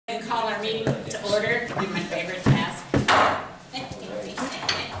call our meeting to order. My favorite task.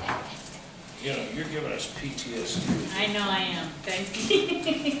 You know, you're giving us PTSD. I know I am. Thank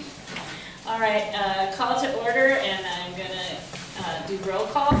you. All right, call to order, and I'm gonna do roll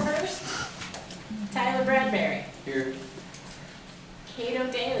call first. Tyler Bradbury. Here. Cato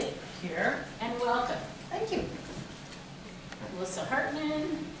Daly. Here. And welcome. Thank you. Melissa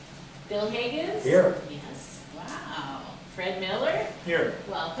Hartman. Bill Higgins. Here. Yes. Wow. Fred Miller. Here.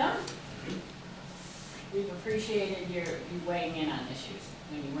 Welcome. We've appreciated you weighing in on issues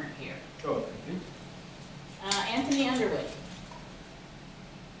when you weren't here. Oh, thank you. Anthony Underwood.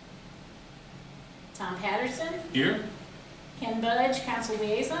 Tom Patterson. Here? Ken Budge, Council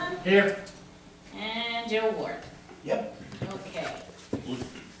Liaison. Here. And Joe Ward. Yep. Okay.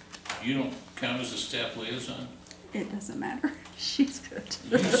 You don't count as a staff liaison? It doesn't matter. She's good.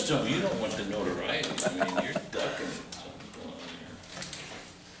 You just don't, you don't want the notoriety. I mean, you're ducking something going on here.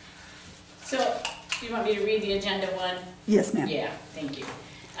 So, you want me to read the agenda one? Yes, ma'am. Yeah, thank you.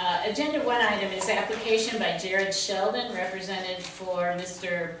 Agenda one item is application by Jared Sheldon, represented for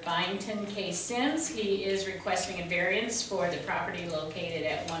Mr. Byington K. Sims. He is requesting a variance for the property located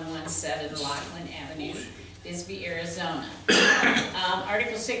at 117 Lockland Avenue, Bisbee, Arizona.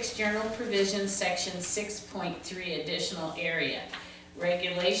 Article 6, General Provisions, Section 6.3, Additional Area.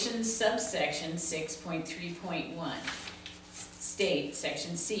 Regulations, subsection 6.3.1. State,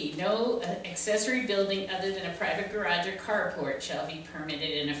 Section C, no accessory building other than a private garage or carport shall be permitted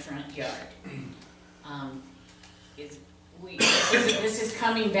in a front yard. This is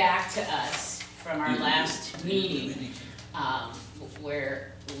coming back to us from our last meeting,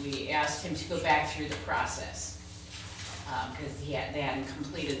 where we asked him to go back through the process, because they hadn't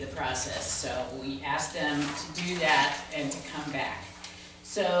completed the process. So we asked them to do that and to come back.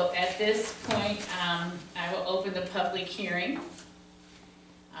 So at this point, I will open the public hearing.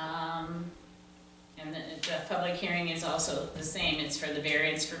 And the public hearing is also the same. It's for the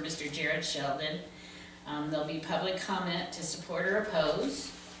variance for Mr. Jared Sheldon. There'll be public comment to support or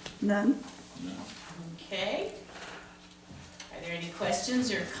oppose. None? No. Okay. Are there any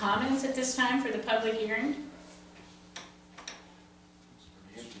questions or comments at this time for the public hearing?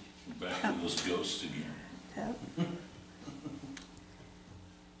 Back to those ghosts again. Yep.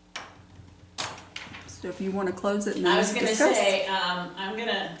 So if you want to close it and then I was going to discuss. say, I'm going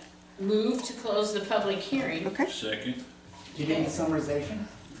to move to close the public hearing. Okay. Second? Did you get the summarization?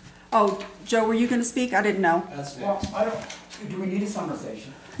 Oh, Joe, were you going to speak? I didn't know. That's Well, next. I don't, do we need a summarization?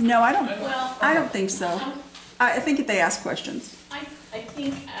 No, I don't. Well, I don't think so. um, I think if they ask questions. I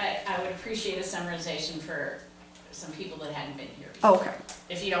think I would appreciate a summarization for some people that hadn't been here, Oh, okay.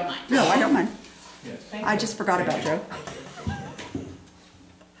 if you don't mind. No, I don't mind. Yes. I just forgot about Joe.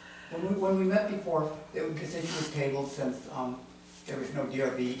 When we met before, this issue was tabled since there was no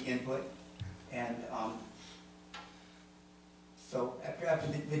DRB input. And so after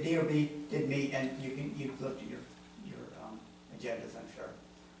the DRB did meet, and you looked at your agendas, I'm sure.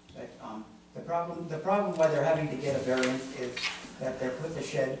 But the problem why they're having to get a variance is that they're putting the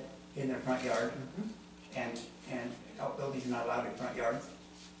shed in their front yard, and outbuildings are not allowed in front yards.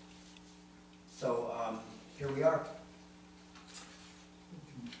 So here we are.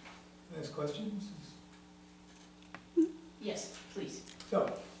 Ask questions? Yes, please.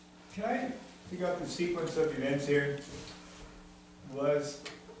 So, can I figure out the sequence of events here? Was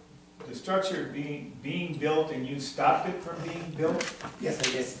the structure being built and you stopped it from being built? Yes,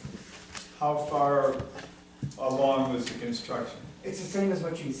 I did. How far along was the construction? It's the same as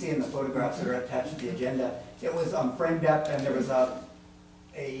what you can see in the photographs that are attached to the agenda. It was framed up, and there was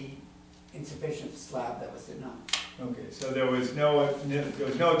a insufficient slab that was sitting on. Okay, so there was no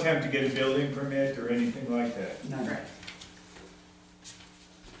attempt to get a building permit or anything like that? None. Right.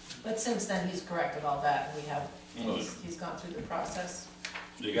 But since then, he's corrected all that, we have, Oh. he's gone through the process.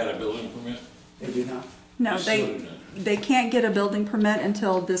 They got a building permit? They do not. No, They they still do not. can't get a building permit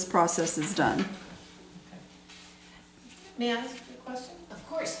until this process is done. May I ask you a question? Of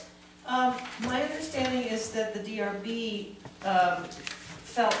course. My understanding is that the DRB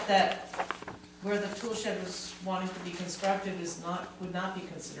felt that where the tool shed was wanting to be constructed would not be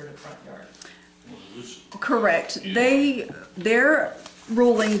considered a front yard. Well, this- Correct. Yeah. Their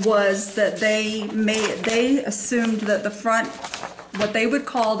ruling was that they assumed that the front, what they would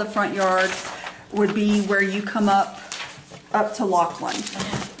call the front yard, would be where you come up to Lockland.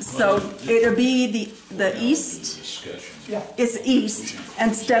 So Well, it'll be the east, Discussion. Yeah, it's east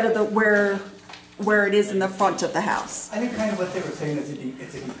instead of where it is in the front of the house. I think kind of what they were saying is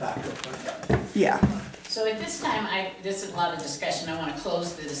it's a de facto front yard. Yeah. So at this time, this is a lot of discussion, I want to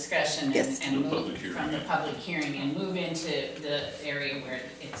close the discussion Yes. and The move public hearing, from the yeah. public hearing and move into the area where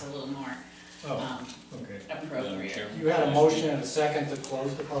it's a little more Oh, okay. Madam appropriate. Chair? You had a motion and a second to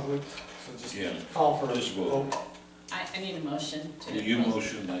close the public, so just Yeah. call for a Just vote. vote. I need a motion to. You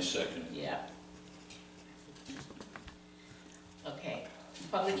motion, I second. Yeah. Okay, the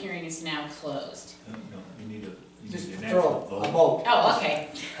public hearing is now closed. No, you need Just an throw actual a vote. vote. Oh, okay.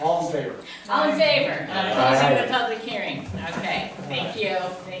 All in favor? All in favor of Aye. closing the public hearing? Okay, thank you,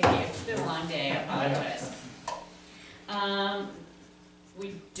 thank you. It's been a long day, I apologize.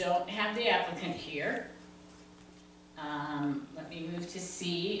 We don't have the applicant here. Let me move to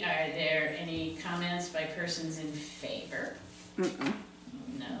C. Are there any comments by persons in favor?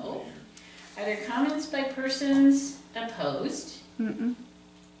 No. Are there comments by persons opposed? Mm-mm.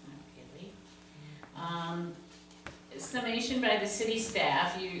 Not really. Summation by the city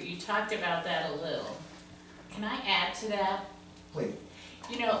staff, you talked about that a little. Can I add to that? Please.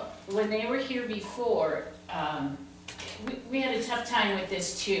 You know, when they were here before, we had a tough time with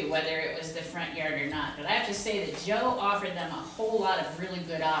this too, whether it was the front yard or not. But I have to say that Joe offered them a whole lot of really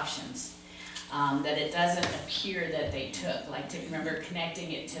good options that it doesn't appear that they took. Like, to remember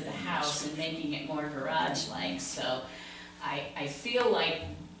connecting it to the house and making it more garage-like. So I feel like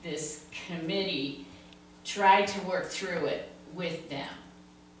this committee tried to work through it with them.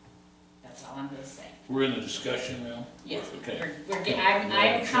 That's all I'm gonna say. We're in the discussion now? Yes, Okay.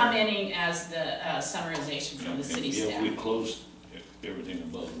 I'm commenting as the summarization from the city Okay, staff. yeah, we closed everything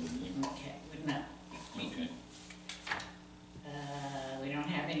above, didn't Okay, no, we? Okay. we don't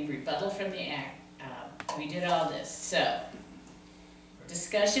have any rebuttal from the act, we did all this, so.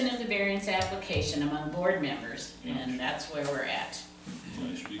 Discussion of the variance application among board members, and that's where we're at.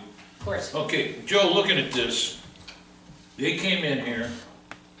 Can I speak? Of course, Okay, Joe, looking at this, they came in here.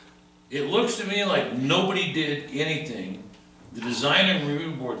 It looks to me like nobody did anything. The design and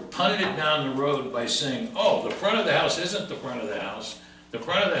review board punted it down the road by saying, oh, the front of the house isn't the front of the house. The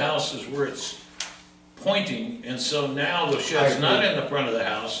front of the house is where it's pointing, and so now the shed's not in the front of the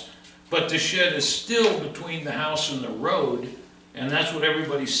house, but the shed is still between the house and the road, and that's what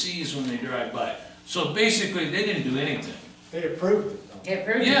everybody sees when they drive by. So basically, they didn't do anything. They approved it, though. they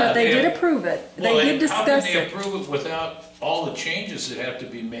approved Yeah. it. But they they- did approve it. Well, They did and discuss how can it. they approve it without all the changes that have to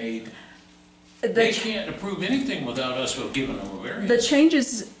be made? The They ch- can't approve anything without us giving them a The variance.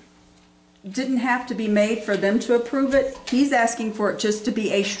 changes didn't have to be made for them to approve it. He's asking for it just to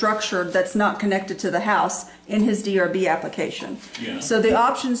be a structure that's not connected to the house in his DRB application. Yeah. So the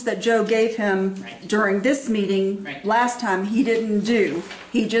options that Joe gave him Right. during this meeting Right. last time, he didn't do.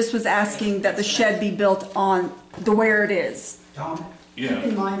 He just was asking that the shed be built on the where it is. Tom? Yeah. Keep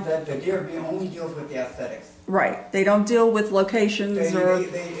in mind that the DRB only deals with the aesthetics. Right. They don't deal with locations or,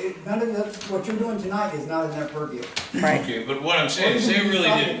 None of what you're doing tonight is not in their purview. right. Okay, but what I'm saying is they really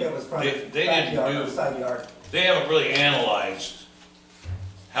didn't, It was front, they backyard or didn't do, side yard. they haven't really analyzed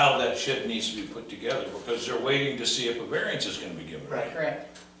how that shed needs to be put together, because they're waiting to see if a variance is gonna be given. Right.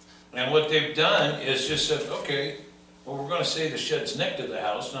 Correct, And what they've done is just said, okay, well, we're gonna say the shed's next to the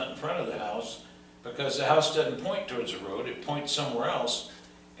house, not in front of the house, because the house doesn't point towards the road, it points somewhere else.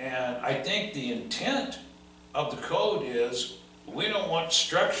 And I think the intent of the code is, we don't want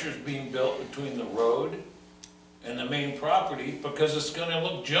structures being built between the road and the main property, because it's gonna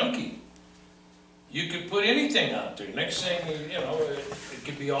look junky. You could put anything out there, next thing, you know, it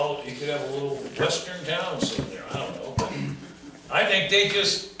could be all, you could have a little western town sitting there, I don't know, but I think they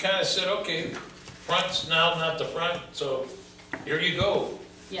just kinda said, okay, front's now not the front, so here you go,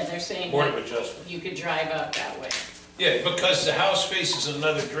 yeah, they're saying Board of that Adjustment. you could drive up that way. Yeah, because the house faces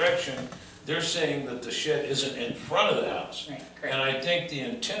another direction, they're saying that the shed isn't in front of the house. Right, And correct, I think the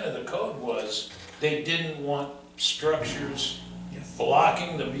intent of the code was, they didn't want structures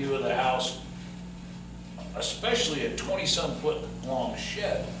blocking the view of the house, especially a 20-some foot long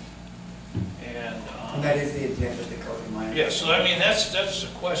shed. And, And that is the intent of the code in my. yeah, so I mean, that's the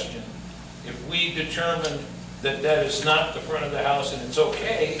question. If we determine that that is not the front of the house and it's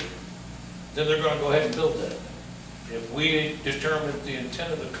okay, then they're gonna go ahead and build that. If we determine the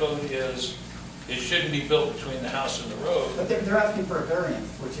intent of the code is, it shouldn't be built between the house and the road, But they're asking for a variance,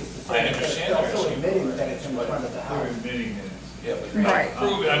 which is to I say, understand they're they're also asking for admitting a that it's in the front of the They're house. admitting that yeah, but Right.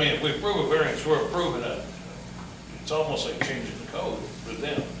 I mean, if we approve a variance, we're approving a, it's almost like changing the code for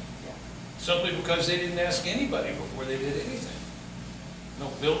them. Simply because they didn't ask anybody before they did anything. No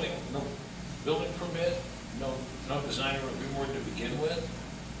building permit, no design review board to begin with.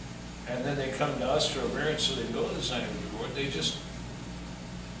 And then they come to us for a variance, so they go to the design review board, they just,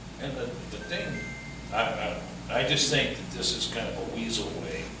 and the thing, I just think that this is kind of a weasel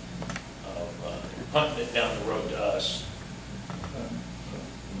way of punting it down the road to us.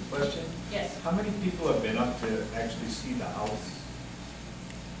 Question? Yes. How many people have been up to actually see the house?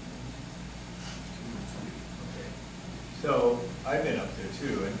 Okay. So, I've been up there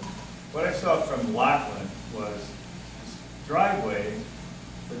too, and what I saw from Lockland was this driveway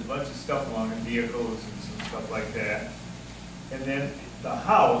with a bunch of stuff along it, vehicles and some stuff like that. And then the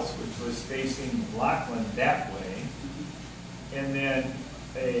house, which was facing Lockland that way, and then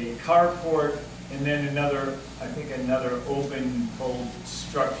a carport, and then another, I think another open pole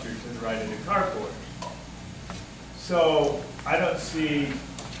structure to the right of the carport. So I don't see,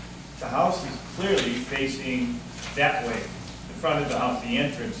 the house is clearly facing that way, the front of the house, the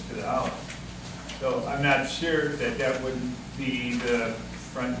entrance to the house. So I'm not sure that that wouldn't be the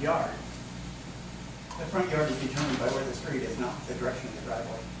front yard. The front yard is determined by where the street is, not the direction of the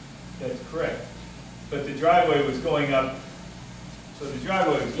driveway. That's correct. But the driveway was going up, so the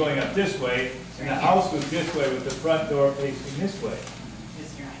driveway was going up this way, and the house was this way with the front door facing this way.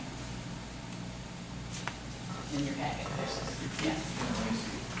 Yes, you're right. In your packet, yeah. Let me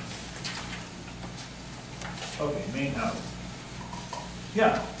see. Okay, main house.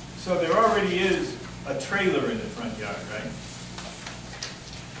 Yeah, so there already is a trailer in the front yard, right?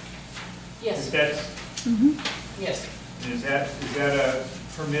 Yes, If that's, yes. is that a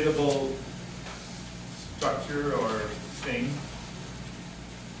permittable structure or thing?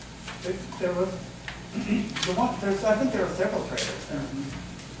 There was, I think there were several trailers there.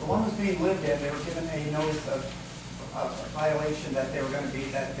 The one was being lived in, they were given a notice of violation that they were gonna be,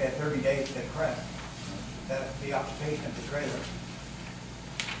 that they had 30 days to correct the occupation of the trailer.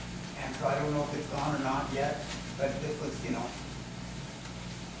 And so I don't know if it's gone or not yet, but this was,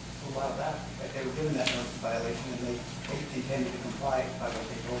 a while back, that they were given that notice of violation, and they intended to comply by what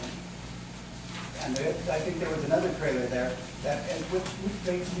they told me. And I think there was another trailer there that, which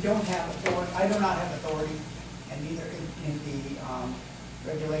we don't have authority, I do not have authority, and neither in the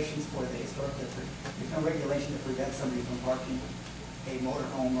regulations for the historic district, there's no regulation that prevents somebody from parking a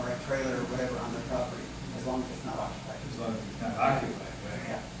motorhome or a trailer or whatever on their property, as long as it's not occupied. As long as it's not occupied, right?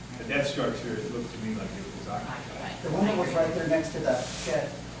 Yeah. But that structure, it looked to me like it was occupied. The one that was right there next to the shed,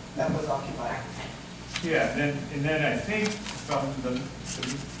 that was occupied. Yeah, and then I think from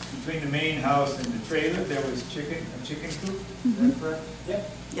between the main house and the trailer, there was a chicken coop? Is that correct?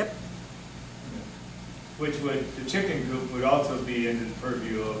 Yep. Yep. Which would, the chicken coop would also be under the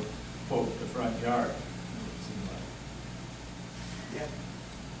purview of, quote, the front yard. It seemed like. Yep.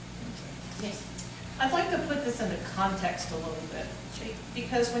 Yes. I'd like to put this into context a little bit,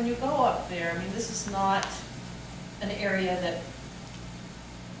 because when you go up there, I mean, this is not an area that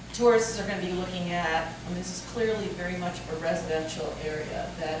tourists are gonna be looking at. I mean, this is clearly very much a residential area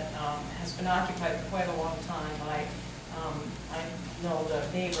that has been occupied for quite a long time. I know the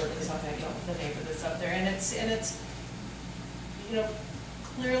neighbor that's up there, and it's,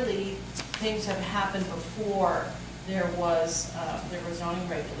 clearly things have happened before there were zoning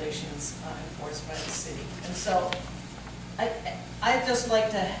regulations enforced by the city. And so I'd just like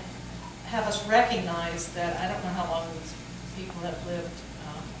to have us recognize that, I don't know how long these people have lived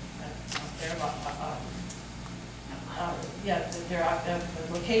their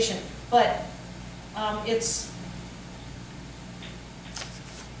location, but it's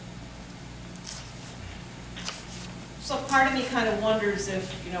so part of me kind of wonders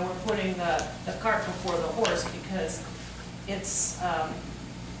if we're putting the cart before the horse, because it's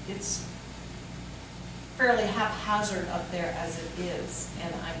fairly haphazard up there as it is,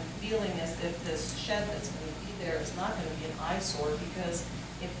 and I'm feeling as if this shed that's going to be there is not going to be an eyesore, because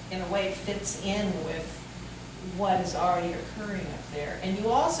it, in a way, fits in with what is already occurring up there. And you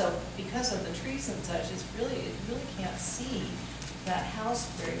also, because of the trees and such, it really can't see that house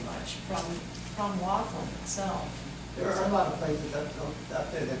very much from Laughlin itself. There are a lot of places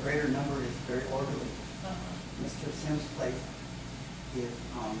up there, the greater number is very orderly. Mr. Sims' place is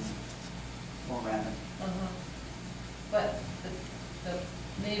more random. But the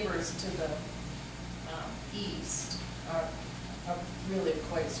neighbors to the east are really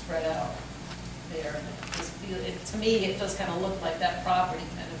quite spread out there. And to me, it just kind of looked like that property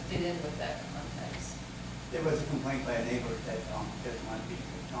kind of fit in with that context. There was a complaint by a neighbor that doesn't want to be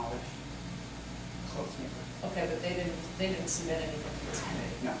acknowledged, close neighbor. Okay, but they didn't submit anything to this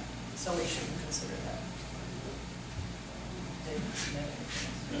committee, No. so we shouldn't consider that. They didn't submit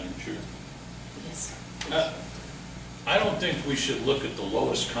anything. Madam Chair. Yes. I don't think we should look at the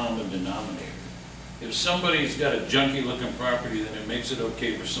lowest common denominator. If somebody's got a junky looking property, then it makes it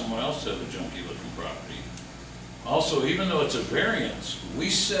okay for someone else to have a junky looking property. Also, even though it's a variance,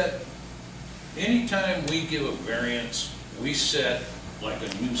 anytime we give a variance, we set like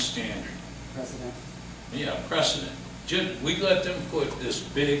a new standard. Precedent. Yeah, precedent. We let them put this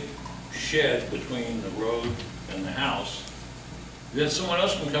big shed between the road and the house. Then someone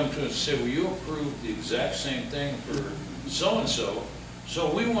else can come to us and say, well, you approved the exact same thing for so-and-so,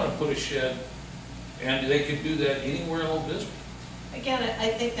 so we want to put a shed, and they could do that anywhere in Old Bisbee. Again, I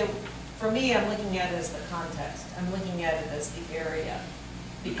think that, for me, I'm looking at it as the context. I'm looking at it as the area.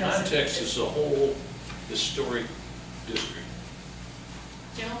 The Because context is the whole historic district.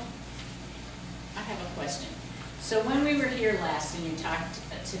 Joe, I have a question. So when we were here last and you talked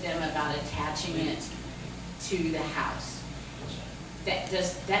to them about attaching it to the house,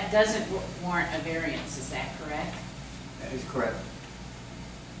 that doesn't warrant a variance, is that correct? That is correct.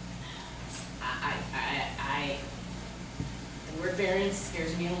 The word variance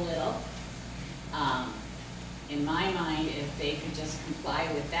scares me a little. In my mind, if they could just comply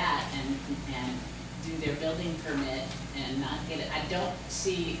with that and do their building permit and not get it, I don't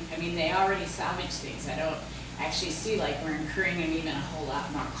see, I mean, they already salvage things. I don't actually see like we're incurring them even a whole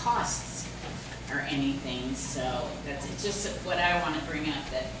lot more costs or anything. So it's just what I want to bring up,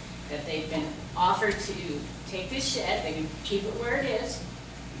 that they've been offered to take this shed, they can keep it where it is.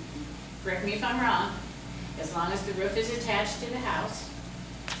 Correct me if I'm wrong, as long as the roof is attached to the house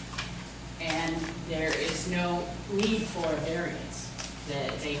and there is no need for a variance,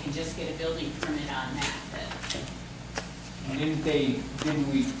 that they can just get a building permit on that.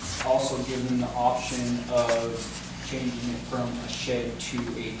 Didn't we also give them the option of changing it from a shed to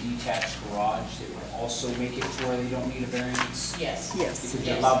a detached garage that would also make it to where they don't need a variance? Yes. Yes. Because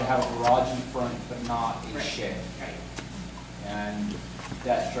they're allowed to have a garage in front, but not a Right. shed. Right. And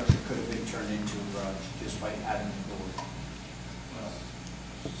that structure could have been turned into a garage just by adding the door.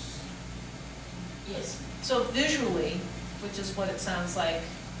 Yes. So visually, which is what it sounds like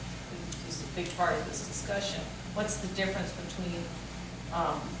is a big part of this discussion, what's the difference between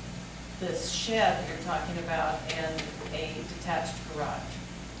this shed that you're talking about and a detached garage?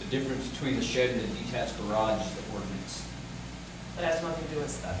 The difference between the shed and the detached garage is the ordinance. That has nothing to do with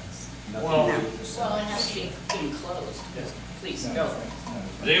aesthetics. Nothing Well- to do with the Well, it size. has to be enclosed. Please. No.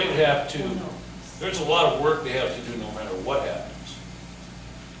 They would have to, Oh, no. there's a lot of work they have to do no matter what happens.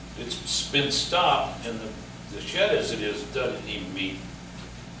 It's been stopped, and the shed as it is doesn't even meet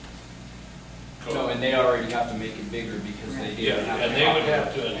code. No, and they already have to make it bigger because they Yeah, didn't have. and they would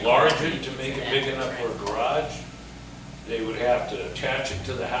have to enlarge it to make it big enough for a garage. They would have to attach it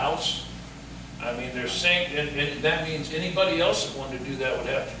to the house. I mean, they're saying, and that means anybody else that wanted to do that would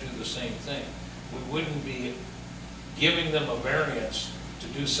have to do the same thing. We wouldn't be giving them a variance to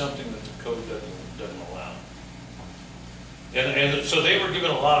do something that the code doesn't allow. And so they were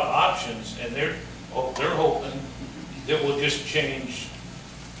given a lot of options, and they're hoping that we'll just change,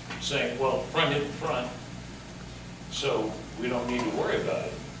 saying, well, front in front, so we don't need to worry about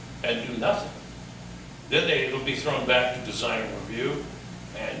it, and do nothing. Then it'll be thrown back to design review,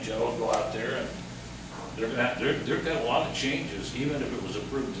 and Joe will go out there, and they've got a lot of changes, even if it was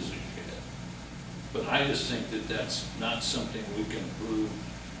approved as a shed. But I just think that that's not something we can approve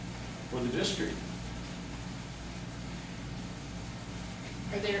for the district.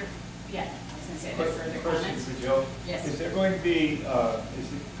 Are there, yeah, I was gonna say, are there further Question comments? for Joe. Yes. Is there going to be, is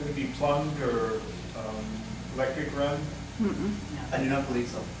it going to be plumbed or electric run? Mm-mm. I do not believe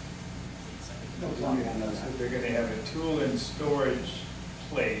so. No, plumbing on those. So they're going to have a tool and storage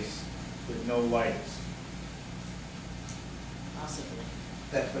place with no lights. Possibly.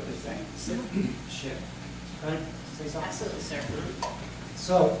 That's what they're saying. Shit. Can I say something? Absolutely, sir.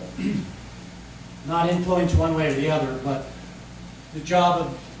 So, not influence one way or the other, but the job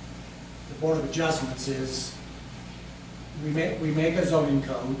of the Board of Adjustments is, we make a zoning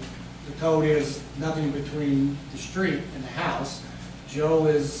code. The code is nothing between the street and the house. Joe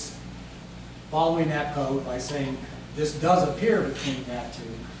is following that code by saying, this does appear between that two.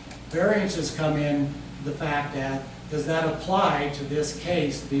 Variances come in the fact that, does that apply to this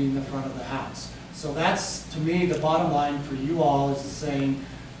case being the front of the house? So that's, to me, the bottom line for you all is saying,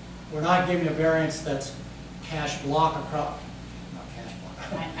 we're not giving a variance that's cash block across, not cash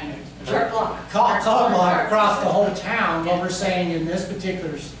block. Color block across the whole town, but we're saying in this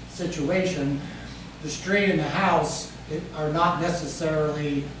particular situation, the street and the house are not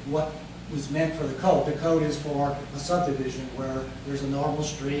necessarily what was meant for the code. The code is for a subdivision where there's a normal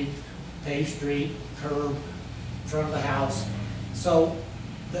street, paved street, curb, front of the house. So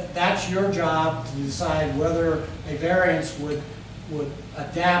that's your job to decide whether a variance would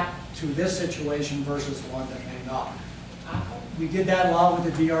adapt to this situation versus one that may not. We did that a lot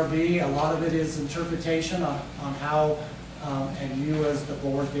with the DRB. A lot of it is interpretation on how, and you as the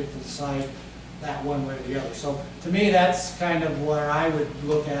board get to decide that one way or the other. So to me, that's kind of where I would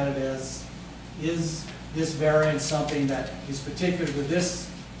look at it as is this variance something that is particular to this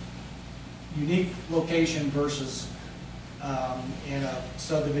unique location versus in a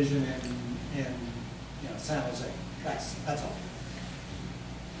subdivision in San Jose? That's all.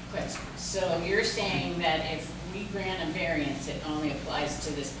 Question. So you're saying that if we grant a variance, it only applies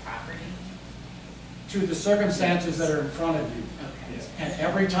to this property? To the circumstances that are in front of you. Okay. And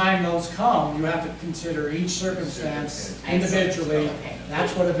every time those come, you have to consider each circumstance individually. Okay.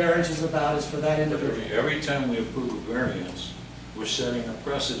 That's what a variance is about, is for that individual. Every time we approve a variance, we're setting a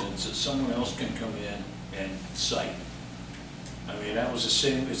precedence that someone else can come in and cite. I mean, that was the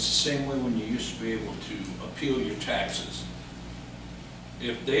same, it's the same way when you used to be able to appeal your taxes.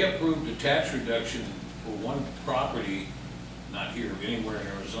 If they approved a tax reduction for one property, not here, anywhere in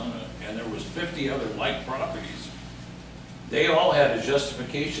Arizona, and there was 50 other like properties, they all had a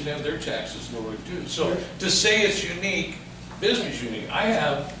justification to have their taxes lowered too. So to say it's unique, business unique, I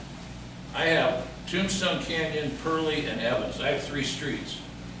have Tombstone Canyon, Pearly, and Evans. I have 3 streets.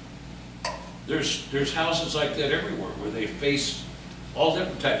 There's houses like that everywhere where they face all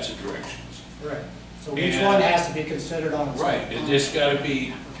different types of directions. Right. So each one has to be considered on its own. Right, it just gotta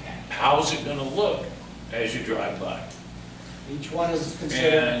be, how's it gonna look as you drive by? Each one is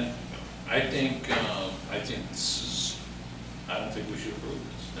considered. And I think this is, I don't think we should approve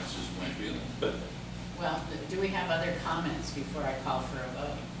this, that's just my feeling, but. Well, do we have other comments before I call for a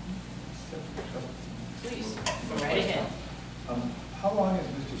vote? Please, go right ahead. How long has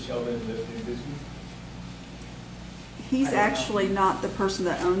Mr. Sheldon lived in Bisbee? He's actually not the person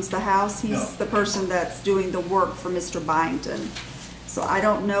that owns the house. He's No. the person that's doing the work for Mr. Byington. So I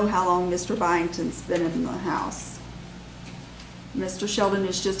don't know how long Mr. Byington's been in the house. Mr. Sheldon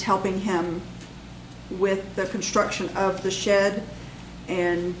is just helping him with the construction of the shed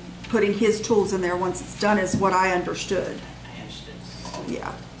and putting his tools in there once it's done, is what I understood. I understood.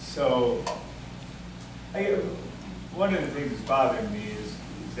 Yeah. So, one of the things that's bothering me is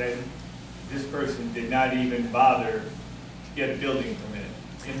that this person did not even bother to get a building permit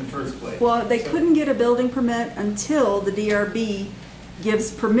in the first place. Well, they So- couldn't get a building permit until the DRB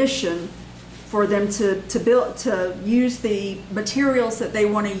gives permission for them to build, to use the materials that they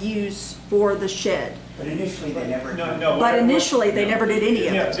want to use for the shed. But initially, they never. No. But initially, they never did any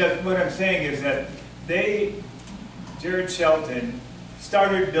of Yeah, it. what I'm saying is that Jared Shelton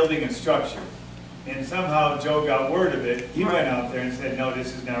started building a structure, and somehow Joe got word of it. He went out there and said, no,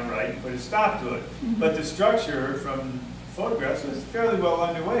 this is not right, put a stop to it. Mm-hmm. But the structure from photographs was fairly well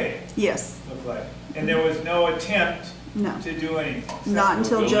underway, Yes, looked like. And there was no attempt no, to do anything. So- not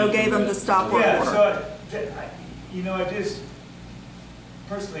until Joe gave him the stop work Yeah, order. so, I just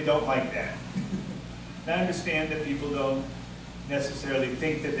personally don't like that. And I understand that people don't necessarily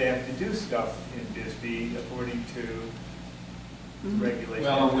think that they have to do stuff in Bisbee according to Mm-hmm. regulations.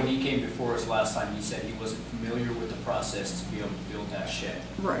 Well, when he came before us last time, he said he wasn't familiar with the process to be able to build that shed.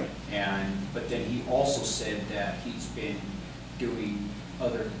 Right. But then he also said that he's been doing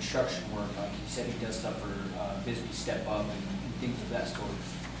other construction work, like he said he does stuff for Bisbee Step Up and things of that sort.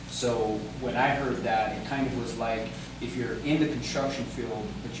 So when I heard that, it kind of was like, if you're in the construction field,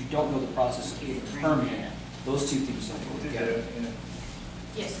 but you don't know the process of getting a permit, those two things don't go together.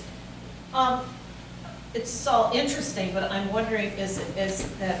 Yes. It's all interesting, but I'm wondering, is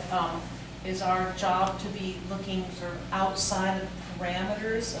our job to be looking sort of outside of the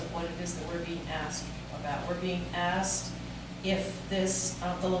parameters of what it is that we're being asked about? We're being asked if this,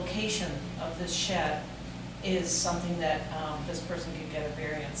 the location of this shed is something that this person could get a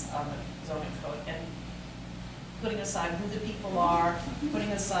variance on the zoning code, and putting aside who the people are, putting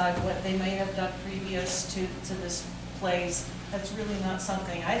aside what they may have done previous to this place, that's really not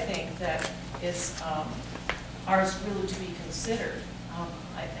something I think that is ours really to be considered.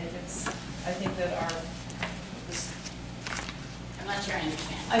 I think that I'm not sure I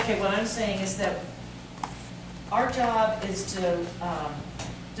understand. okay, what I'm saying is that our job is to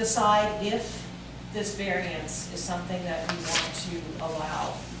decide if this variance is something that we want to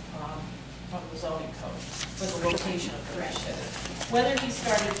allow from the zoning code for the location of the shed. Whether he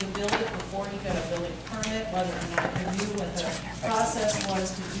started to build it before he got a building permit, whether or not he knew what the process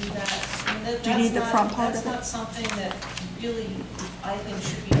was to do that. Do you need the front part That's of it? not something that really, I think,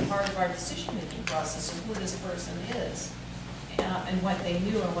 should be part of our decision-making process of who this person is and what they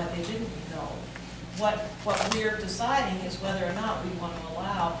knew and what they didn't know. What we're deciding is whether or not we want to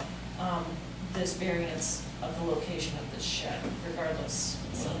allow this variance of the location of this shed, regardless.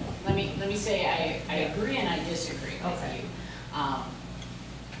 So, Let me say, I agree and I disagree with Okay. you.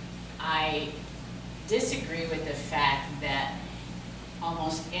 I disagree with the fact that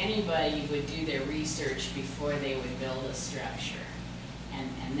almost anybody would do their research before they would build a structure.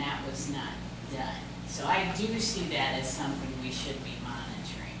 And that was not done. So I do see that as something we should be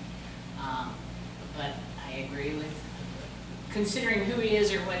monitoring. But I agree with, considering who he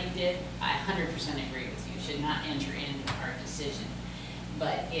is or what he did, I 100% agree with you, should not enter into our decision.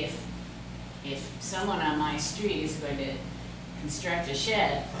 But if someone on my street is going to construct a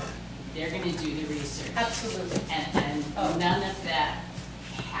shed, they're gonna do the research. Absolutely. And Oh. none of that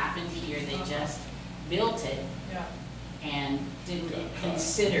happened here, they just built it Yeah. and didn't Got caught.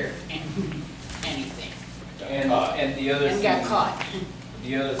 consider anything, And the other and thing. got caught.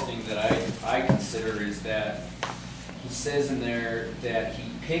 The other thing that I consider is that he says in there that he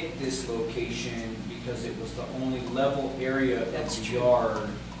picked this location because it was the only level area of That's the true. yard.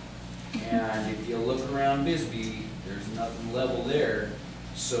 And if you look around Bisbee, there's nothing level there.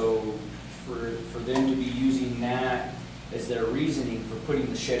 So for them to be using that as their reasoning for putting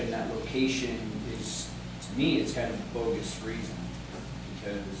the shed in that location is, to me, it's kind of a bogus reason.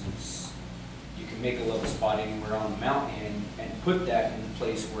 Because you can make a level spot anywhere on the mountain and put that in a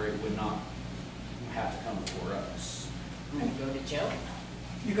place where it would not have to come before us. I'm gonna go to Joe.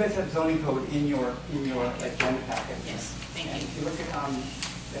 You guys have zoning code in your agenda packet. Yes, thank And you. if you look at,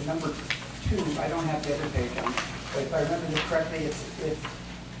 the number 2, I don't have the other page on, but if I remember this correctly, it's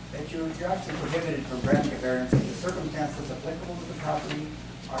that you're actually prohibited from granting a variance if the circumstances applicable to the property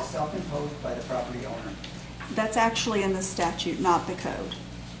are self-imposed by the property owner. That's actually in the statute, not the code.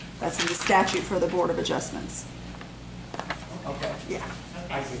 That's in the statute for the Board of Adjustments. Okay, Yeah.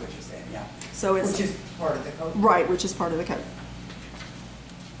 I see what you're saying, yeah. So it's, Which is part of the code. right, which is part of the code.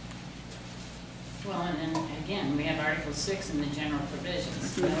 Well, and then again, we have Article 6 in the general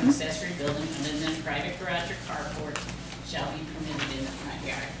provisions. No accessory building other than private garage or carport shall be permitted in the front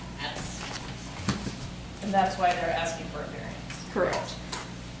yard. And that's why they're asking for a variance. Correct.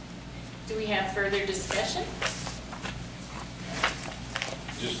 Do we have further discussion?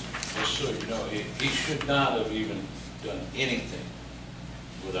 Just so you know, he should not have even done anything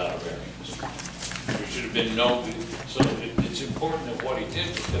without a variance. There should have been no, so it's important of what he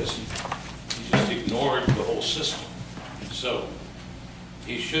did because he just ignored the whole system. So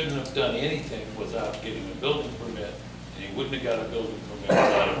he shouldn't have done anything without getting a building permit, and he wouldn't have got a building permit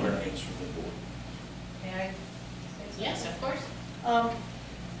without a variance from the board. May I? say something? Yes, of course.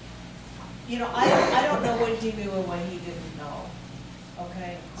 You know, I don't know what he knew and what he didn't know,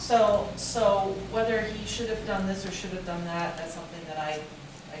 okay? So whether he should have done this or should have done that, that's something that I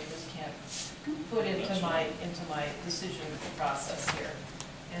just can't put into my decision process here.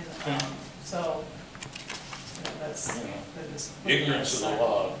 And, so, you know, that's, You know, that is. Ignorance of the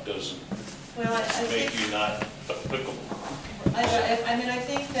law doesn't Well, I make think, you not applicable. I mean, I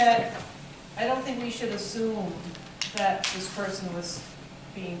think that, I don't think we should assume that this person was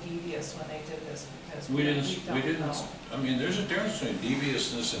being devious when they did this, because We we didn't, don't know. I mean, there's a difference between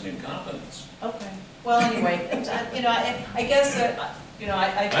deviousness and incompetence. Okay, well, anyway, and, you know, I guess that, you know,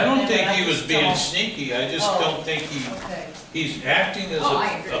 I. I don't think he was just being don't- sneaky, I just Oh. don't think Okay, he's acting as Oh,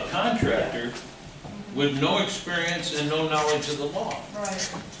 I agree. a contractor with no experience and no knowledge of the law. right,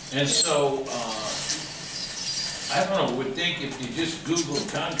 And so, I don't know, would think if you just Google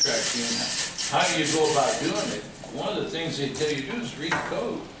contracting, how do you go about doing it? One of the things they tell you to do is read the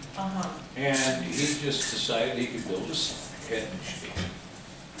code. uh-huh, And he just decided he could build a head machine.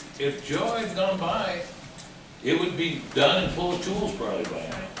 If Joe had gone by, it would be done and full of tools probably by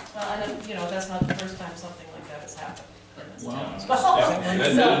now. well, I don't, you know, that's not the first time something like that has happened in this Wow. town. That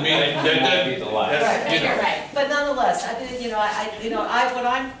doesn't mean, that Be the last. doesn't, you You're know. right. But nonetheless, I mean, you know, what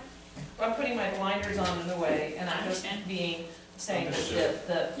I'm putting my blinders on in a way, and I'm just saying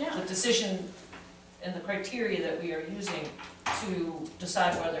that Yeah. the decision and the criteria that we are using to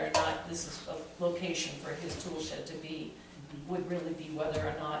decide whether or not this is a location for his tool shed to be, would really be whether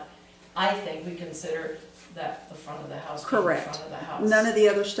or not, I think we consider that the front of the house being the Correct. front of the house. None of the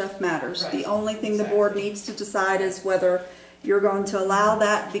other stuff matters. Right. The only thing the board needs to decide is whether you're going to allow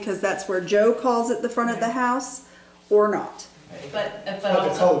that because that's where Joe calls it the front of the house or not. But What the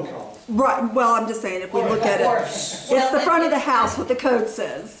also. code calls. Right, well, I'm just saying, if we look at it, it's the front of the house, what the code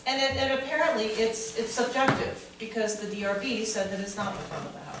says. And apparently, it's subjective, because the DRB said that it's not the front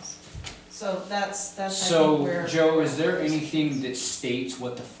of the house. So that's I think So, where. Joe, is there anything that states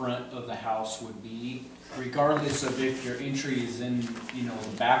what the front of the house would be? Regardless of if your entry is in, you know,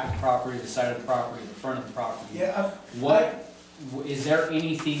 the back of the property, the side of the property, the front of the property? Yeah, Is there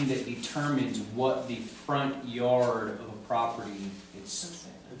anything that determines what the front yard of a property is?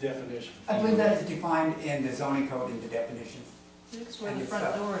 The definition. I believe that is defined in the zoning code in the definitions. It's where And the it's,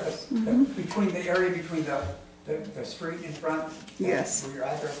 front door is. Between the area between the street in front. Yes. Where your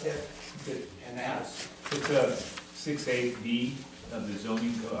address is, and the house. It's a 6(8)(b), of the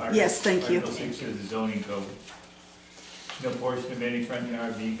zoning code. Yes, thank you. Article 6 of the zoning code. No portion of any front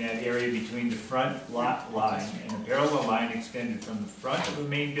yard being that area between the front lot line and a parallel line extended from the front of the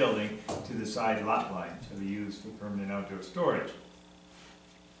main building to the side lot line shall be used for permanent outdoor storage.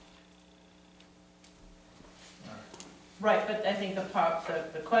 Right, but I think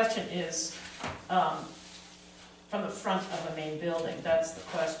the question is, from the front of the main building, that's the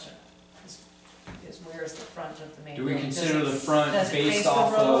question. Is where's the front of the main Do we building? Does consider it- the front does it face based the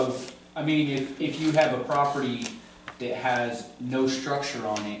off road? of, I mean, if you have a property that has no structure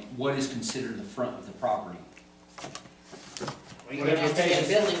on it, what is considered the front of the property? Well, you're gonna have to get a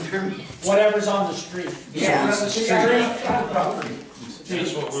building permit. Whatever's on the street. Yeah. That's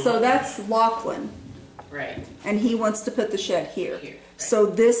what we're. So that's Lachlan, Right, and he wants to put the shed here. here. right. So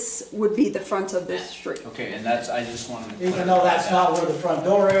this would be the front of this street. Okay, and that's, I just wanted to. Even though that's not where the front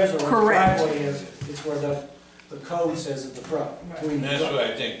door is or where the Correct. driveway is, it's where the code says at the front. between the- That's why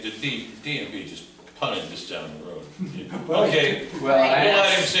I think the DMV just punted this down the road. Well, Okay, Well, we'll I,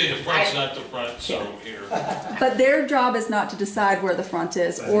 let him say the front's not the front, so here. But their job is not to decide where the front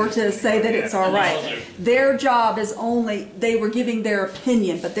is or to say that it's all right. Their job is only, they were giving their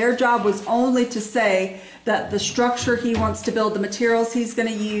opinion, but their job was only to say that the structure he wants to build, the materials he's gonna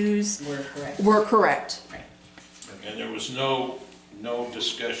use We're correct. were correct. And there was no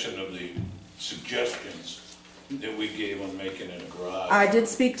discussion of the suggestions that we gave on making it a garage. I did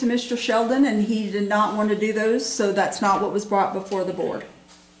speak to Mr. Sheldon and he did not want to do those, so that's not what was brought before the board.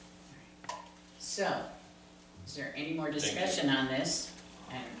 So, is there any more discussion on this?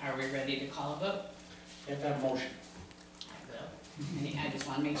 And are we ready to call a vote? Get that motion. I will. I just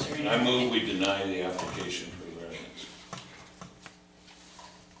wanna make sure. I move we deny the application for variance.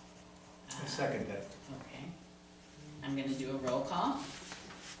 I second that. Okay. I'm gonna do a roll call.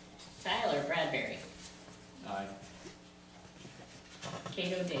 Tyler Bradbury, Aye.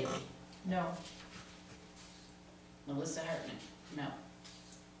 Cato Daly, No. Melissa Hartman, no.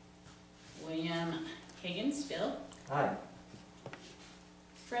 William Higgins, Bill, Aye.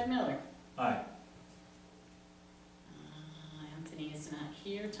 Fred Miller. Aye. Anthony is not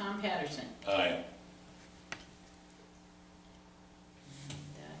here, Tom Patterson. Aye. And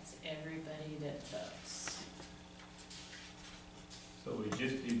that's everybody that votes. So we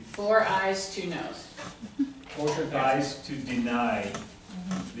just need 4 ayes, 2 noes. Motion passes. guys to deny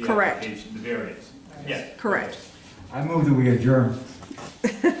the Correct. application, the variance. Yes. Correct. I move that we adjourn. I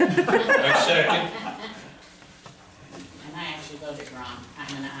second. And I actually voted wrong.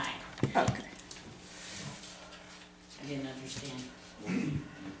 I'm an aye. Okay. I didn't understand. You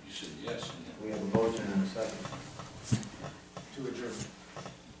said yes. and We have a motion and a second. To adjourn.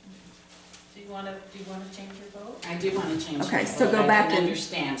 Do you wanna change your vote? I do want to change. Okay, my so vote. go I back didn't and-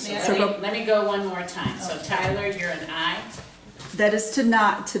 understand. So Yeah. So go- let me go one more time. So Tyler, you're an aye. That is to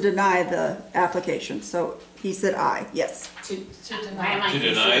not, to deny the application, so he said aye, yes. To deny. why am I To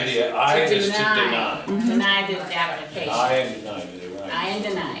deny confused? the, I is to deny. Deny the application. I am denying it, right? I and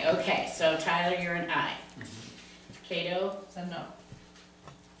deny, okay, so Tyler, you're an aye. Cato, So no.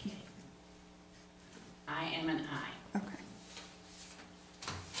 I am an aye. Okay.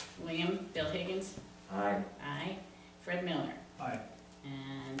 William, Bill Higgins, Aye. aye. Fred Miller, Aye.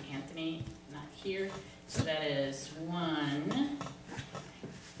 and Anthony, not here, so that is 1,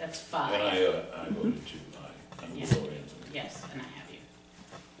 that's 5. And I voted too, aye. I'm Yeah. below Anthony. Yes, and I have you.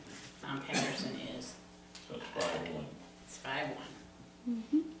 Tom Patterson is, So it's 5-1. it's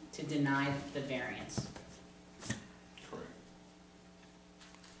 5-1. To deny the variance. Correct.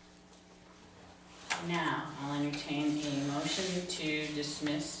 Now, I'll entertain a motion to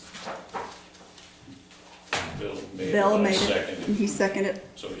dismiss. Bill made it, Bill I made it, seconded and he it. seconded it.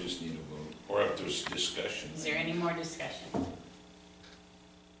 So we just need a vote, or if there's discussion. Is there any more discussion?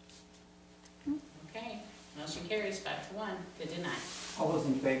 Okay, motion carries 5-1 to deny. All those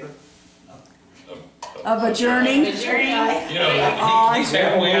in favor? Of adjourning? Adjourning. You know, he's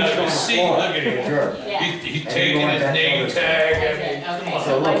halfway out of his seat, look at him. Adjourn. Yeah. He's taking his name tag. Okay, okay, So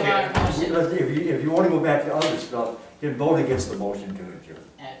so look, one more motion. if you want to go back to other stuff, then vote against the motion to adjourn.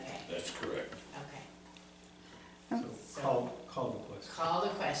 Okay, That's correct. okay. So call the question. Call the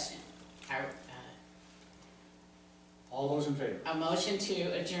question. All those in favor? A motion to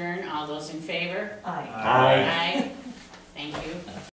adjourn, all those in favor? Aye. Aye. Aye. Thank you.